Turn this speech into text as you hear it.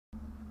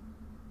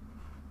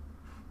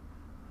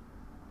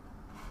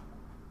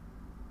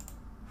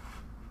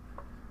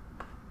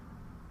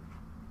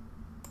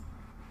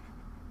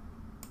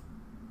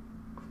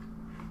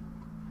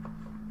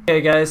Hey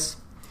guys,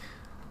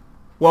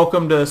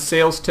 welcome to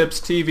Sales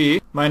Tips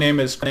TV. My name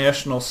is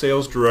National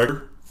Sales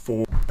Director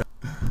for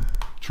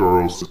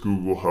Charles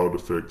Google How to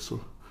Fix.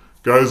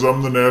 Guys,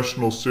 I'm the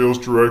National Sales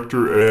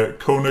Director at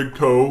Koenig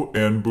Co.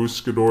 and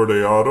Buscador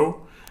de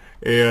Auto,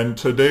 and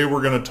today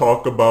we're going to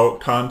talk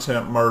about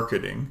content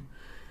marketing.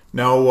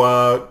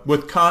 Now,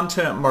 with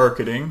content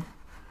marketing,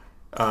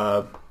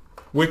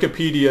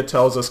 Wikipedia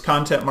tells us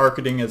content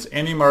marketing is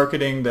any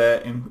marketing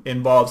that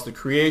involves the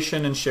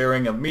creation and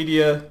sharing of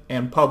media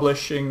and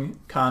publishing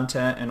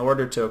content in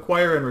order to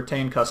acquire and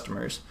retain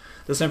customers.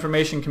 This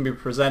information can be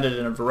presented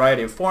in a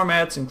variety of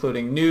formats,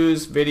 including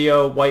news,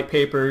 video, white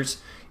papers,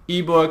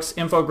 ebooks,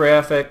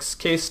 infographics,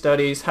 case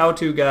studies,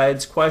 how-to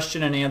guides,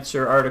 question and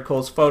answer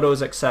articles,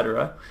 photos,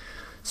 etc.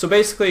 So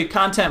basically,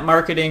 content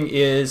marketing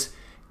is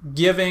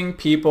giving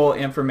people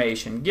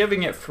information,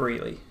 giving it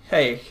freely.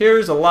 Hey,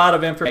 here's a lot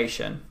of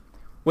information,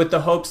 with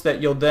the hopes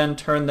that you'll then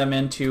turn them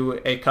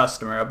into a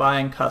customer, a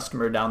buying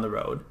customer down the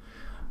road.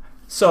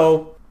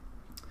 So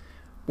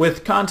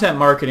with content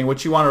marketing,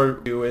 what you want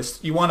to do is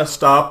you want to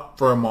stop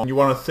for a moment. You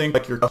want to think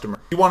like your customer.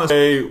 You want to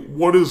say,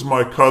 what is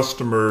my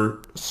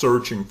customer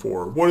searching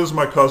for? What is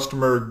my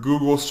customer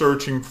Google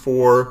searching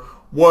for?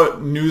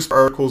 What news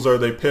articles are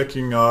they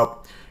picking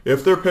up?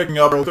 If they're picking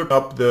up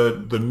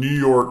the New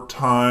York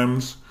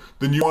Times,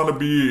 then you want to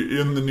be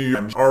in the New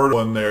York Times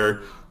article in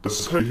there.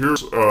 Hey,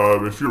 here's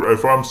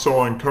if I'm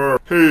selling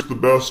cars, hey, it's the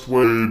best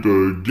way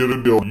to get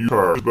a deal on a new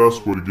car. It's the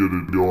best way to get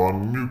a deal on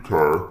a new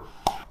car.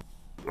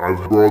 I've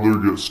had a brother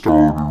get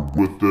started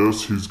with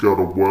this. He's got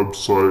a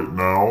website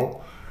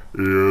now,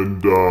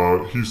 and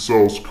he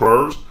sells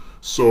cars.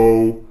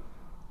 So,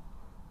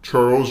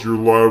 Charles, you're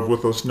live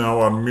with us now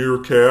on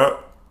Meerkat.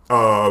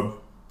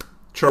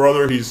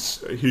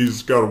 Charles,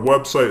 he's got a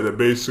website that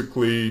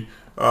basically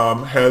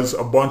has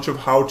a bunch of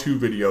how-to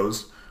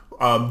videos.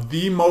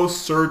 The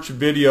most searched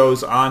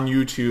videos on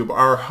YouTube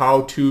are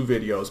how-to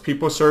videos.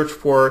 People search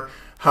for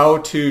how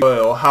to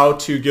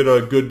get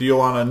a good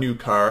deal on a new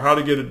car, how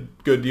to get a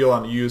good deal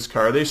on a used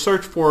car. They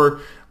search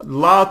for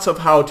lots of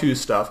how-to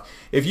stuff.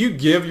 If you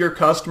give your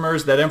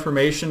customers that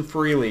information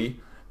freely,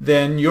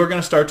 then you're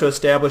going to start to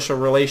establish a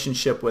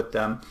relationship with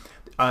them.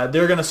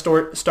 They're going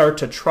to start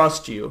to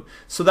trust you.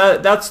 So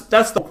that's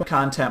the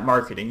content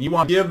marketing. You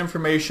want to give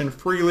information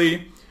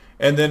freely,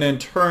 and then in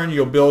turn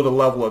you'll build a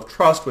level of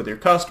trust with your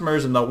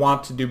customers, and they'll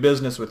want to do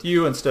business with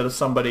you instead of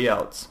somebody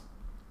else.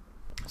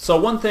 So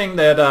one thing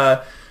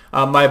that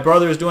my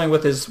brother is doing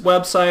with his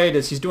website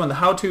is he's doing the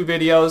how-to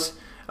videos.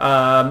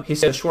 He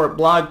said a short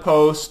blog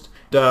post.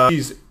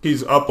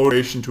 He's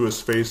uploading to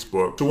his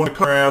Facebook. So when a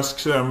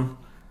customer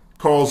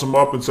calls him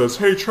up and says,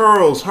 "Hey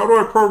Charles, how do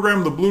I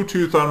program the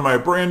Bluetooth on my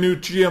brand new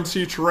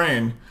GMC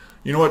Terrain?"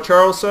 You know what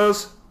Charles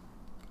says?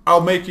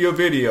 "I'll make you a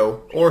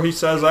video." Or he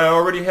says, "I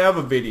already have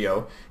a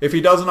video." If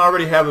he doesn't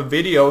already have a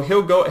video,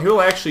 he'll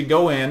actually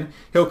go in,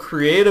 he'll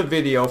create a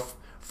video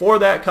for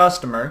that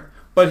customer,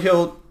 but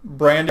he'll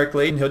brand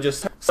directly, and he'll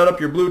just set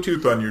up your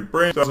Bluetooth on your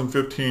brand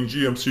 2015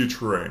 GMC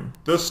Terrain.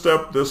 This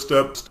step.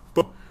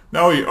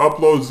 Now he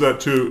uploads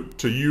that to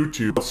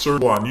YouTube,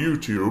 search on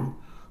YouTube.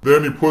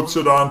 Then he puts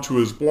it onto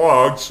his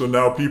blog, so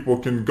now people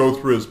can go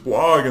through his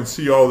blog and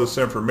see all this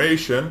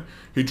information.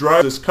 He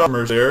drives his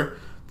customers there.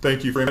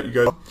 Thank you for that, you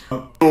guys.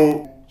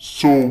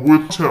 So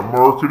with content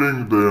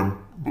marketing, then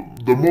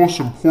the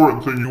most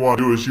important thing you want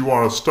to do is you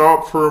want to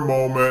stop for a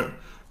moment.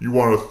 You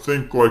want to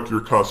think like your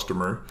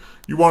customer.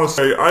 You want to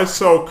say, I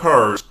sell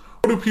cars.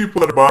 What do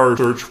people that buy cars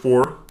search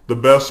for? The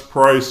best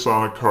price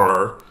on a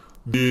car.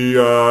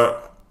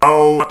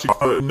 How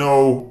to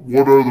know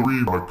what are the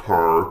reviews on a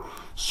car.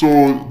 So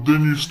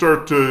then you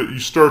start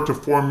to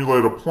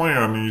formulate a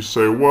plan, and you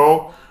say,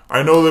 well,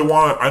 I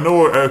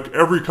know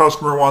every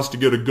customer wants to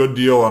get a good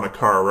deal on a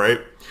car, right?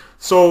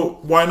 So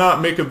why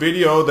not make a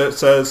video that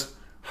says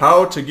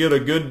how to get a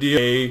good deal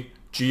on a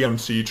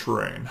GMC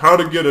Terrain, how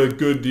to get a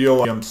good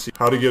deal on GMC,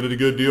 how to get a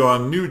good deal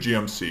on new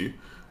GMC.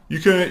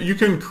 You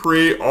can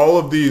create all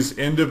of these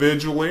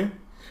individually,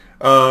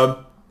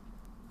 but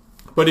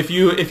if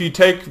you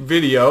take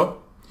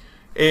video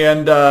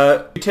and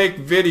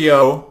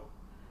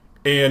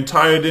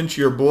tie it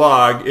into your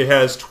blog, it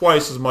has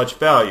twice as much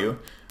value.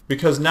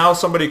 Because now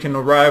somebody can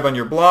arrive on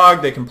your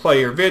blog, they can play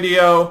your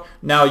video.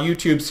 Now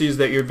YouTube sees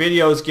that your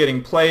video is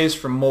getting plays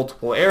from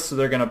multiple areas, so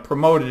they're going to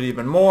promote it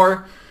even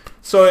more.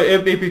 So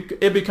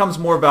it becomes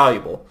more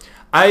valuable.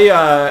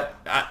 I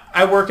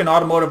work in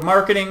automotive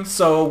marketing,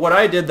 so what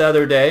I did the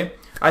other day,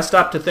 I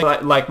stopped to think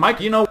like my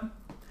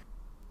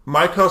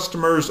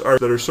customers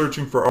that are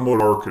searching for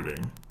automotive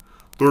marketing.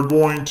 They're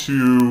going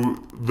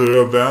to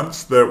the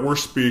events that we're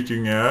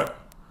speaking at.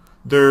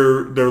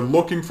 They're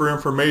looking for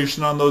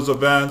information on those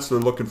events. They're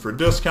looking for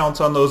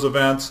discounts on those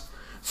events.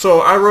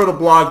 So I wrote a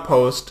blog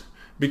post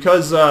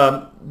because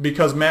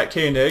Matt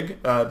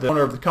Koenig, the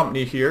owner of the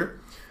company here,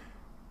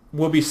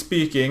 will be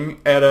speaking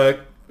at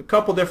a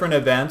couple different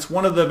events.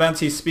 One of the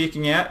events he's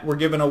speaking at, we're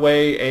giving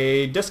away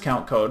a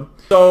discount code.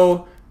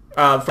 So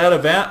for that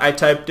event,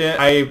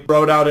 I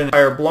wrote out an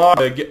entire blog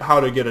how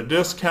to get a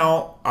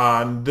discount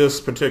on this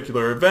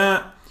particular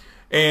event.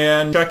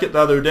 And check it the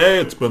other day.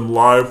 It's been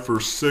live for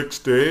 6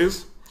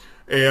 days.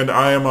 And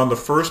I am on the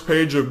first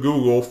page of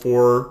Google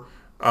for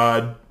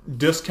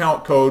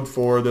discount code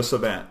for this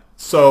event.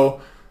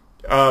 So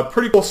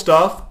pretty cool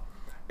stuff.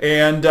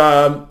 And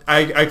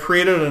I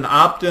created an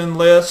opt-in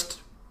list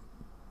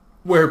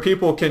where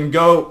people can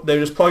go, they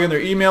just plug in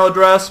their email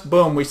address,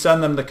 boom, we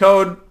send them the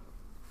code.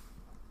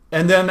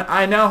 And then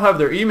I now have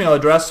their email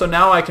address, so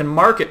now I can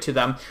market to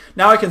them.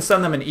 Now I can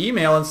send them an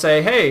email and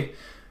say, hey,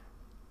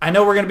 I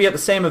know we're going to be at the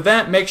same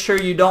event. Make sure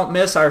you don't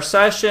miss our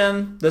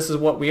session. This is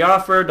what we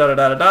offer,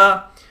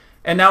 da-da-da-da-da.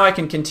 And now I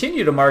can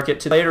continue to market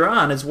to later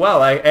on as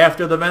well.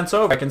 After the event's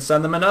over, I can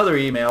send them another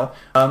email.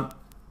 To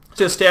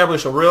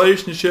establish a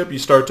relationship, you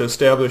start to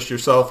establish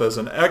yourself as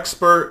an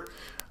expert.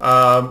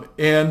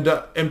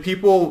 And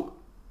people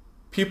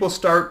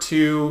start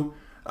to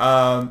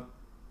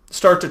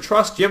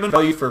trust you. Giving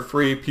value for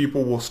free,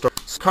 people will start.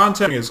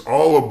 Content is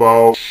all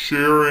about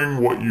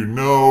sharing what you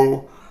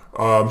know,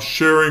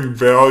 sharing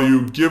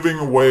value, giving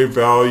away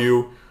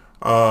value,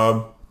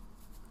 and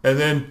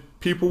then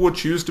people will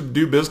choose to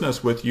do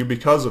business with you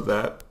because of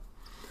that.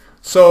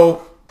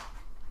 So,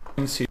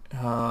 let's see.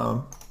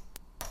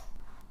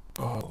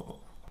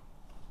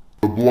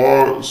 The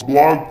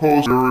blog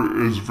post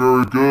here is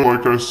very good.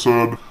 Like I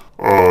said,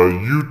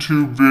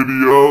 YouTube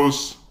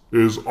videos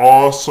is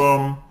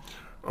awesome.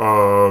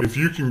 If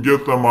you can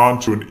get them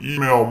onto an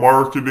email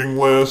marketing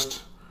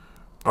list,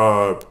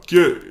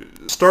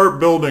 start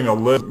building a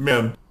list.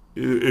 Man,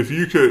 if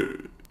you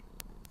could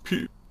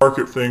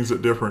market things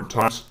at different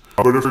times,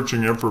 but if you're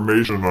searching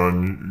information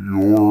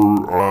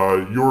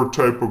on your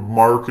type of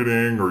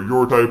marketing or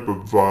your type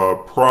of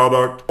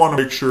product, you want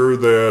to make sure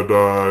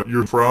that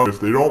if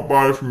they don't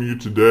buy from you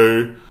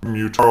today, from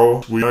you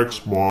tomorrow,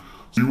 next month,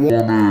 you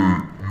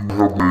have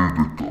a way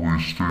to at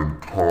least stay in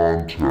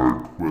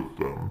contact with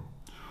them.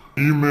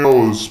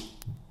 Email is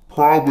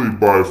probably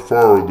by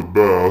far the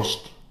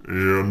best,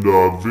 and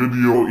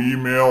video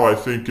email I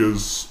think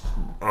is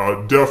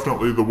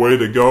definitely the way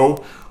to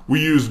go.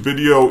 We use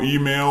video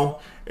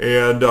email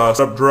and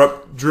set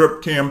up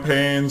drip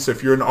campaigns.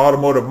 If you're in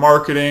automotive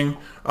marketing,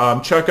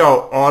 check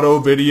out Auto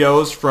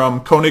Videos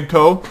from Koenig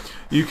Co.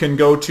 You can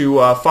go to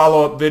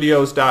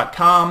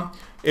followupvideos.com.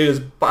 It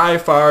is by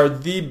far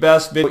the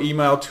best video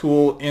email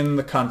tool in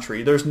the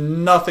country. There's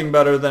nothing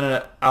better than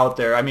it out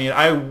there. I mean,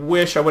 I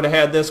wish I would have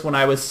had this when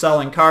I was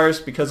selling cars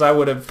because I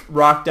would have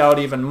rocked out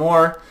even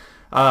more.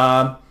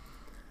 But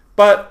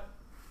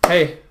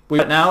hey, we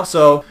got it now,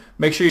 so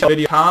make sure you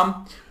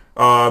video.com.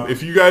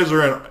 If you guys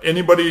are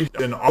anybody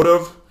in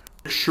automotive,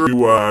 make sure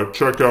you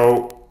check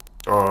out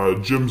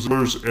Jim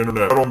Ziller's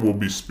Internet. We'll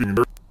be speaking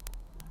there.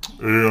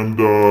 And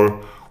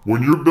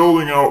when you're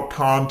building out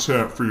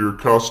content for your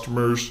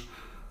customers,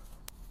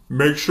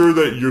 make sure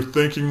that you're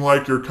thinking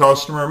like your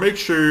customer. Make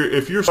sure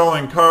if you're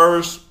selling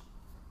cars,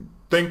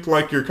 think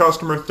like your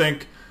customer.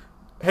 Think,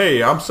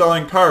 hey, I'm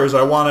selling cars.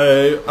 I'm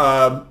going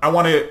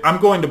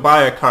to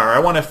buy a car. I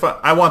want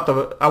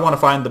to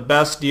find the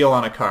best deal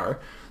on a car.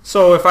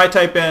 So if I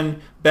type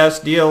in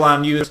best deal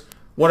on used,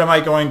 what am I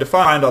going to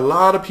find? A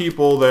lot of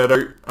people that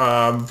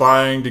are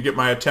vying to get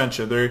my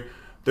attention.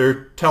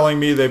 They're telling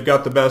me they've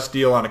got the best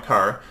deal on a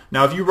car.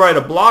 Now, if you write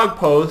a blog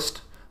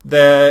post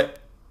that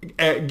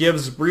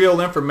gives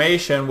real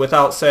information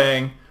without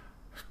saying,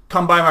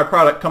 come buy my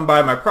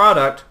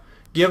product,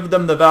 give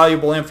them the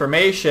valuable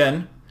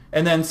information,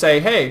 and then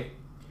say, hey,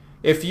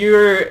 if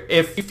you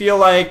feel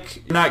like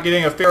you're not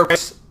getting a fair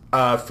price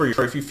for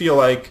your, if you feel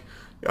like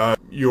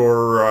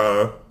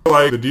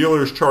the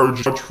dealers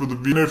charge much for the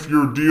vehicle, even if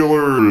your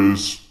dealer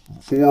is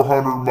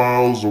 400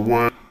 miles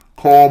away,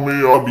 call me,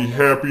 I'll be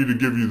happy to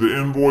give you the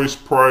invoice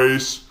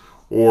price,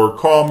 or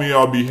call me,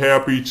 I'll be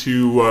happy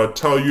to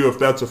tell you if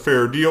that's a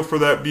fair deal for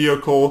that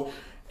vehicle.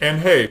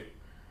 And hey,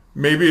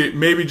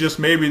 maybe just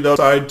maybe they'll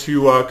decide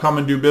to come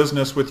and do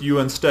business with you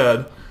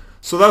instead.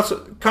 So that's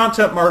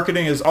content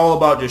marketing is all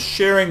about just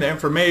sharing the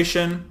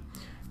information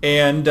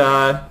and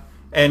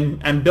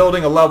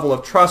building a level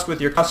of trust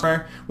with your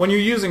customer. When you're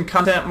using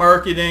content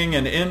marketing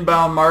and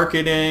inbound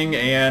marketing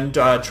and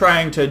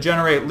trying to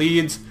generate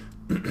leads,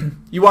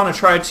 you want to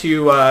try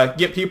to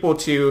get people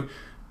to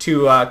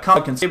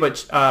come and say,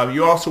 but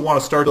you also want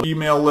to start an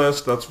email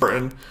list. That's for,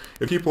 and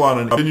if people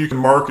on then you can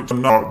market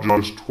them not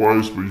just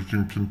twice, but you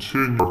can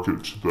continue to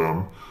market to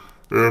them,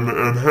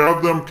 and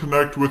have them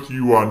connect with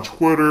you on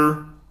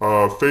Twitter,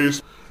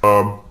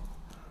 Facebook.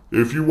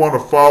 If you want to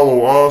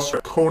follow us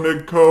at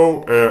Koenig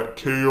Co. at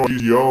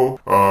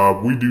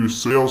KOGO, we do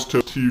Sales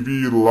Tips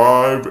TV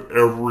live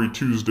every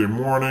Tuesday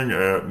morning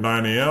at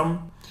 9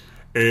 a.m.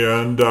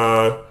 And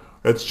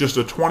it's just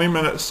a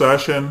 20-minute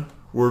session.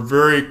 We're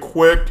very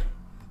quick,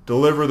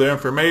 deliver the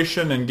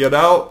information, and get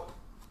out.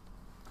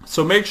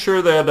 So make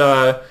sure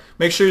that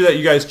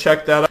you guys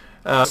check that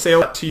out.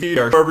 Sales TV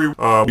or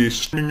wherever we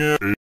streaming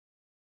it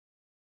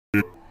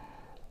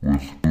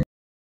with today.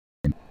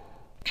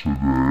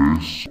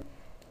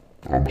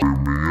 I'm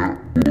streaming it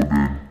loaded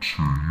to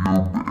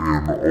YouTube,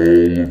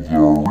 and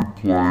all of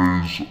the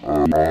replays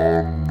are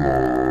on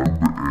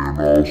YouTube and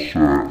also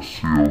at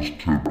Sales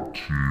Tip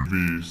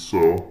TV.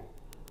 So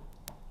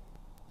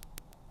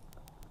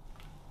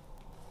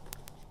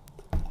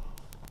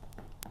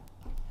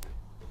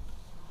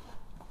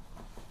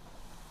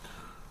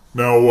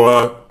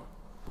now,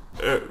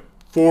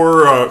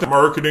 for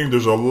marketing,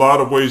 there's a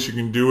lot of ways you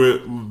can do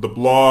it. The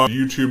blog,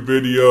 YouTube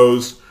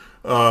videos.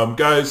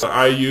 Guys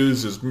I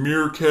use is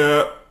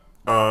Meerkat,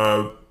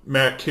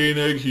 Matt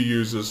Koenig, he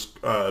uses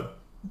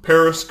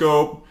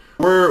Periscope.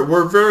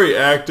 We're very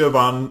active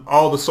on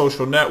all the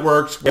social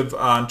networks,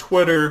 on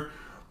Twitter.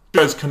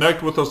 You guys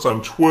connect with us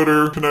on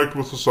Twitter.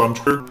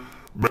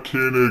 Matt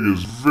Koenig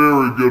is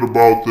very good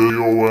about the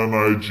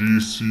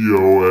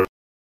ONIGCO.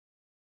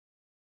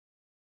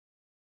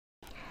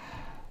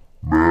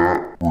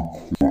 Matt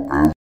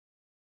record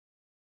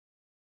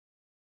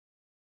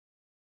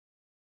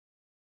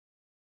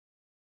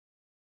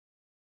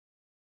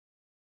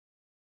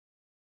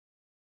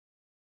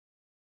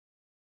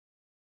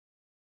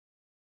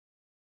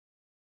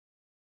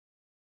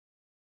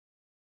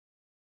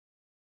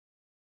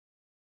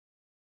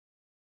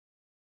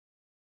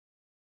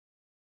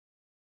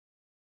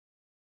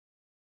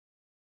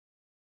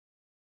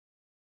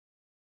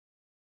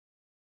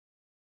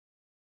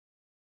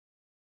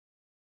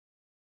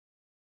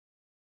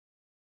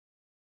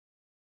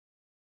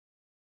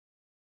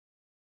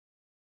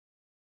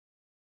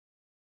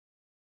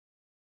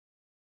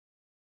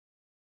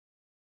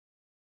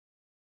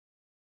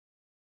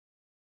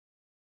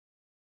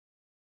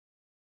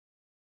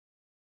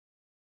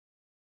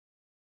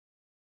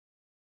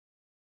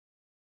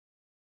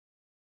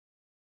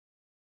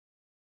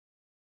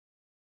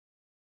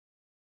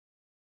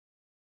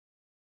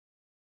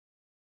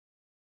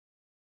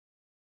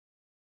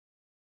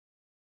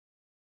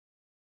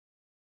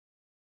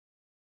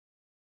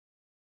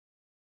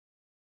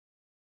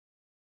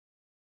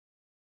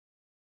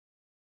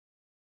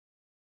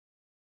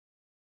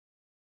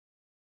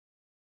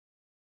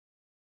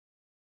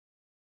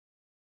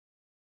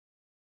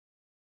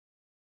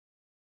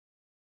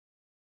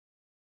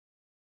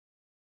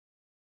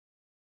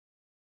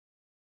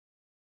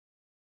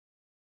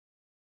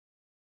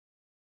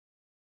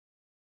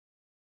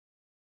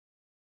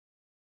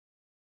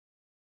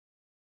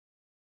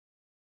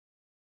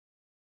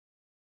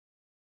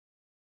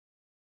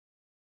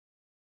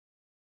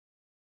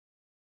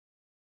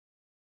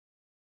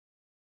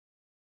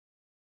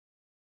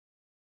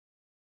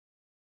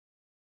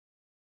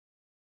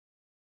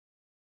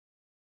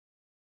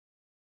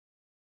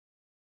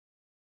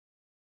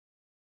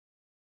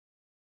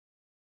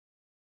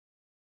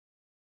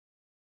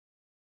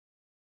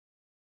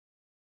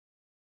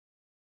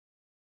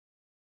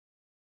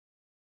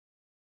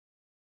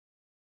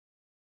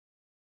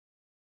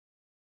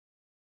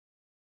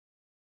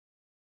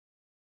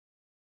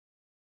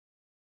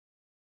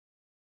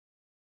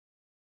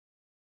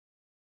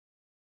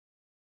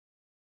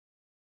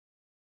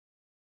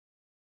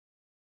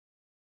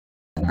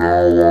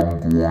now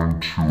I'm going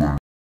to them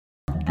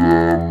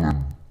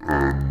and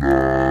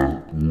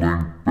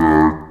link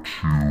back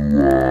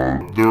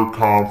to their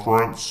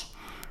conference.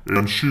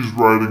 And she's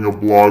writing a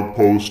blog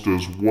post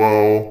as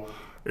well,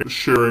 and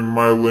sharing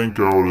my link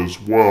out as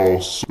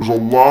well. So there's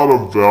a lot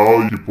of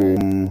value people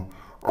who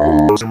are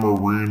in the same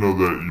arena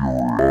that you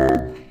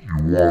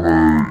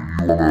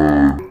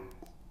wanna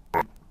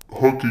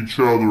hook each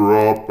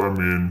other up. I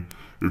mean,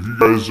 if you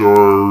guys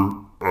are,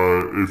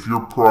 if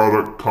your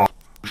product comes,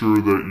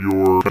 sure that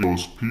you're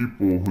those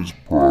people whose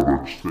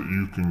products that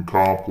you can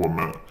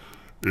complement,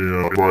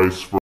 and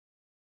vice versa.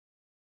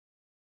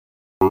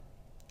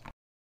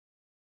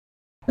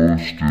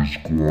 Post is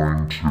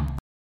going to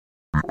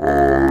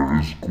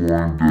say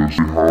how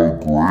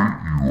great you are.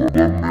 I'm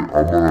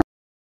gonna.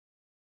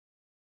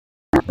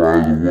 By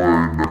the way,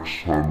 next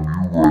time you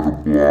write a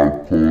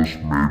blog post,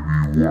 maybe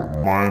you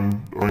wouldn't mind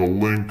a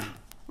link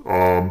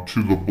to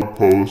the blog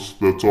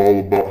post that's all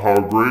about how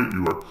great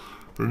you are.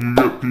 And you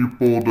get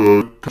people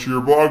to come to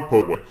your blog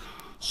post.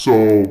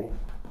 So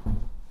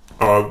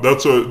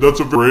that's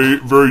a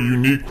very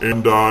unique,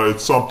 and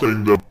it's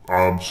something that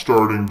I'm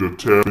starting to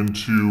tap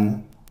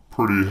into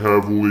pretty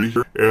heavily.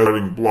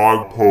 Adding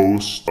blog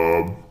posts,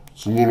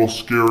 it's a little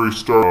scary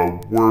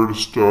start, where to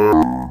start,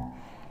 or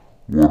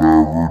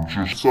whatever,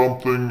 just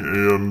something,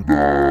 and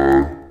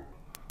the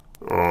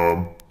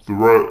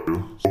right.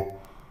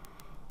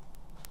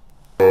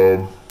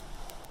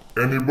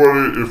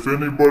 If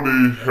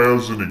anybody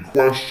has any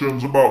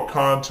questions about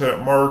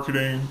content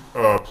marketing,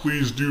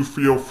 please do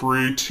feel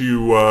free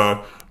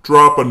to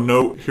drop a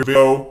note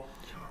here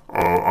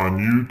on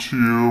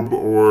YouTube,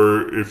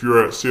 or if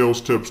you're at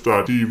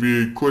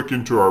salestips.tv, click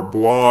into our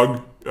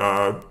blog,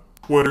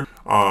 Twitter,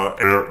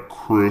 at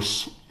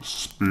Chris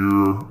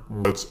Spear.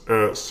 That's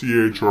at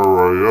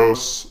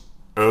CHRIS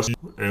and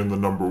the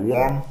number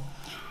 1.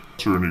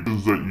 Or any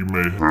questions that you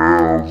may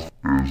have,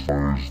 as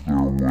long as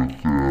they're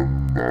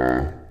within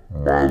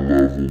my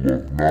level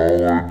of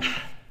knowledge.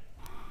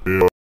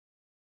 And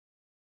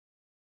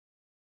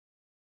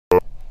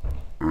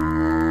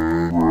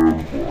grab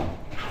a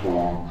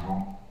charger.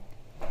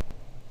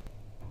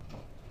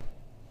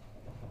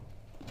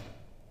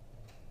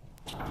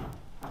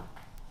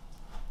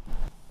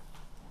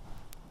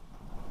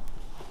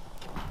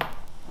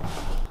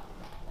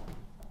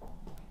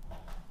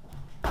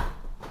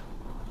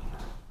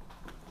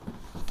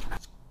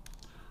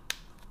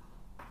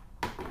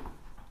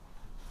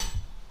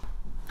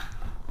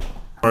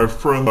 my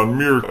friend on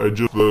Mir, I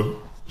just the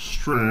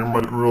stream.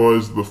 I didn't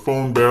realize the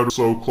phone battery was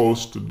so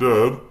close to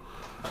dead.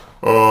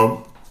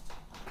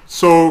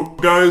 So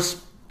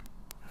guys,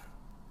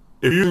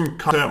 if you're using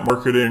content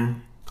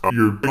marketing,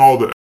 you're doing all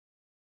the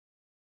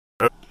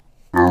every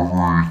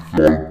blog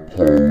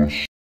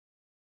post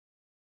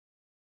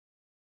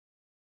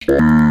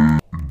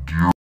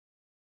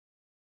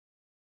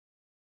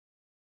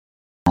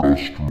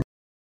customer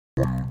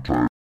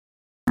type.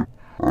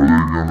 Are they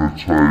gonna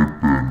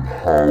type in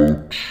how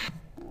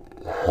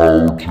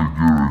to get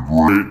a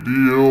great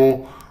deal?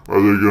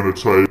 Are they gonna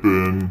type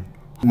in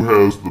who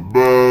has the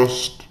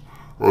best?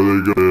 Are they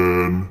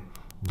gonna in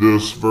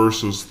this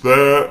versus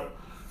that?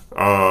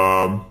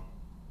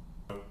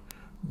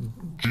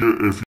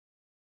 If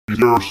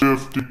you're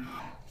 50,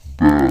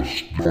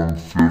 best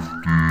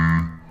 150?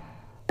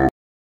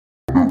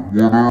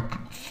 Whatever.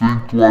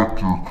 Think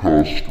like your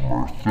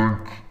customer.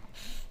 Think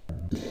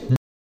who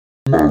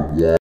I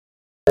want.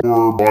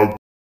 Or by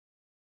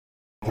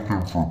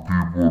looking for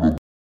people to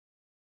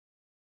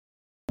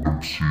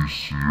MC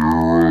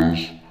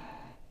Sierras,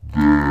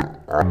 then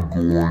I'm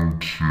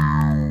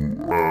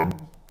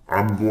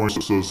going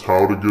to says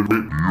how to get a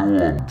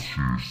deal on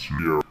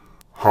Sierra,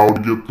 how to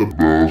get the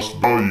best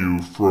value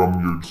from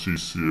your GMC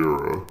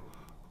Sierra,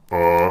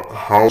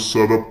 how to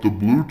set up the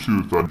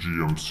Bluetooth on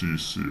GMC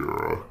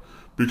Sierra.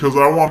 Because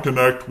I want to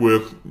connect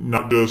with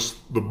not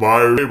just the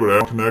buyer, but I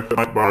want to connect with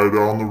my buyer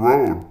down the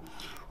road.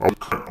 I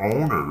want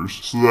owners,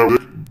 so that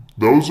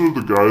those are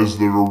the guys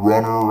that are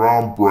running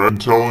around bragging,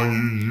 telling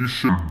you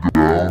should go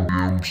down to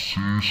the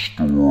GMC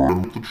store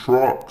and get the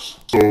trucks.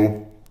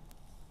 So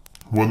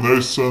when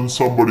they send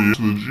somebody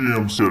to the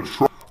GMC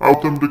truck, I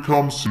want them to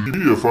come see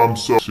me if I'm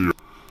selling here.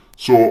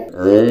 So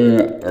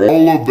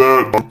all of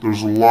that,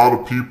 there's a lot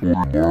of people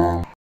who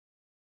learn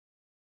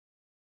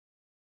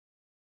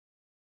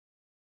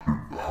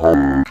how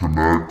to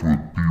connect with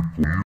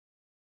people.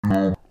 You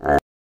know, I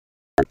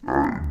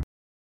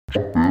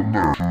jump in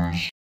there.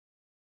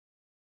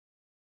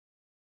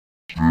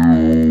 Still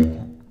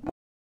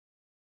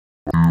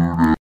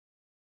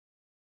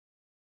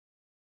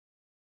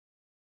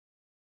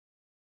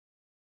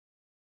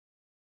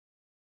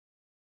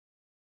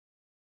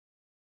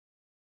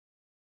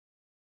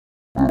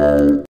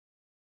viewed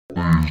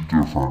all these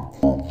different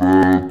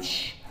Corvettes,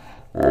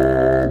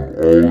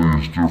 all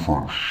these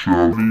different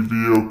Chevy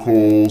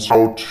vehicles,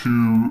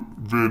 how-to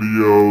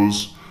videos,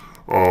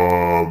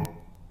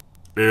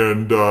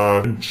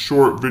 and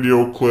short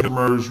video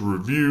clips,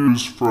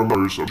 reviews from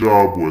others, a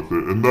job with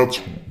it, and that's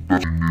you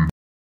need.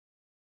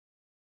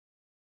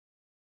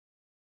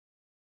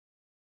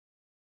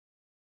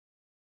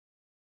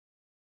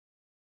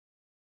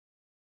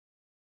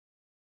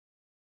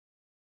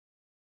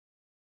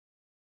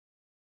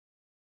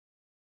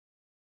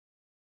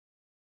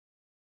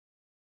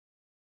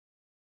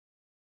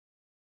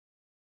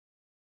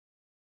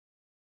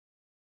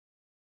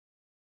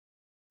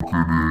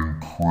 Marketing,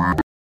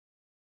 create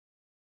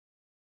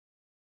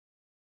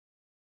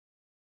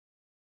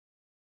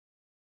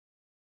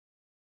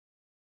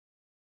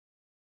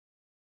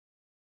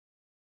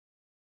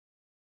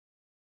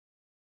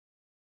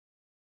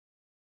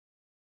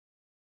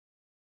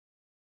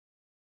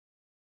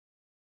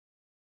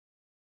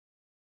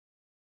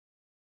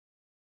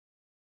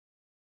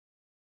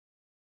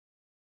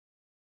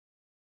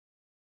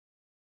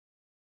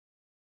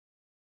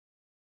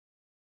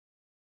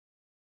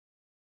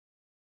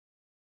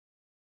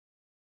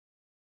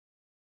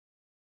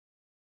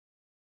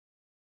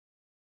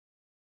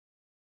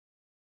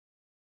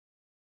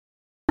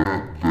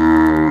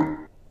that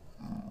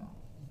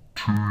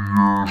 2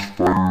 years,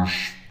 5 years,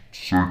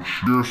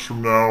 6 years from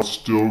now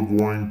still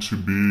going to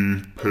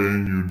be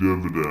paying you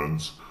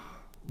dividends.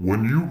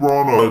 When you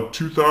run a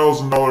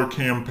 $2,000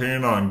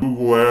 campaign on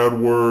Google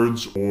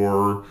AdWords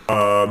or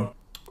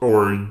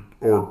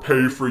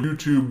pay for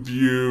YouTube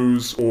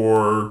views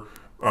or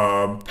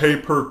pay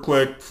per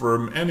click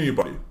from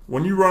anybody,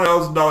 when you run a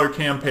 $1,000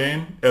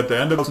 campaign, at the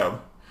end of the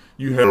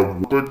you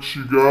have what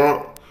you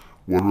got,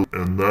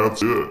 and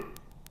that's it.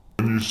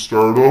 And you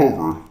start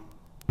over.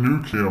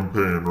 New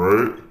campaign,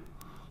 right?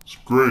 It's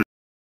great.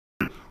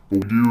 But we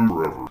do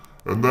forever.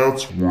 And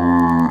that's where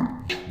I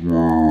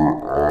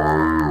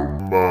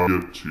am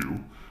get to.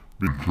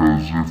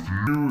 Because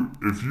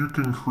if you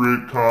can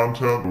create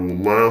content that will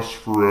last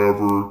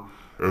forever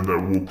and that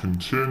will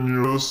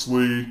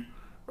continuously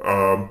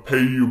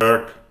pay you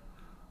back,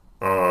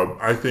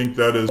 I think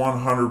that is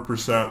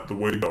 100% the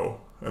way to go.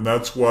 And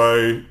that's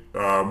why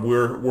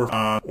we're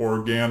on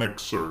organic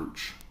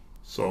search.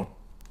 So,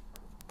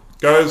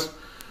 guys,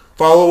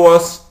 follow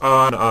us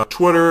on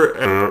Twitter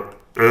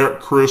at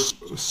Chris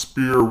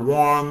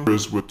Spear1,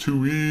 is with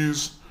 2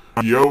 E's.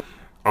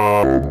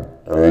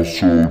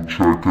 also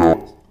check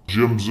out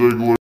Jim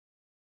Ziegler.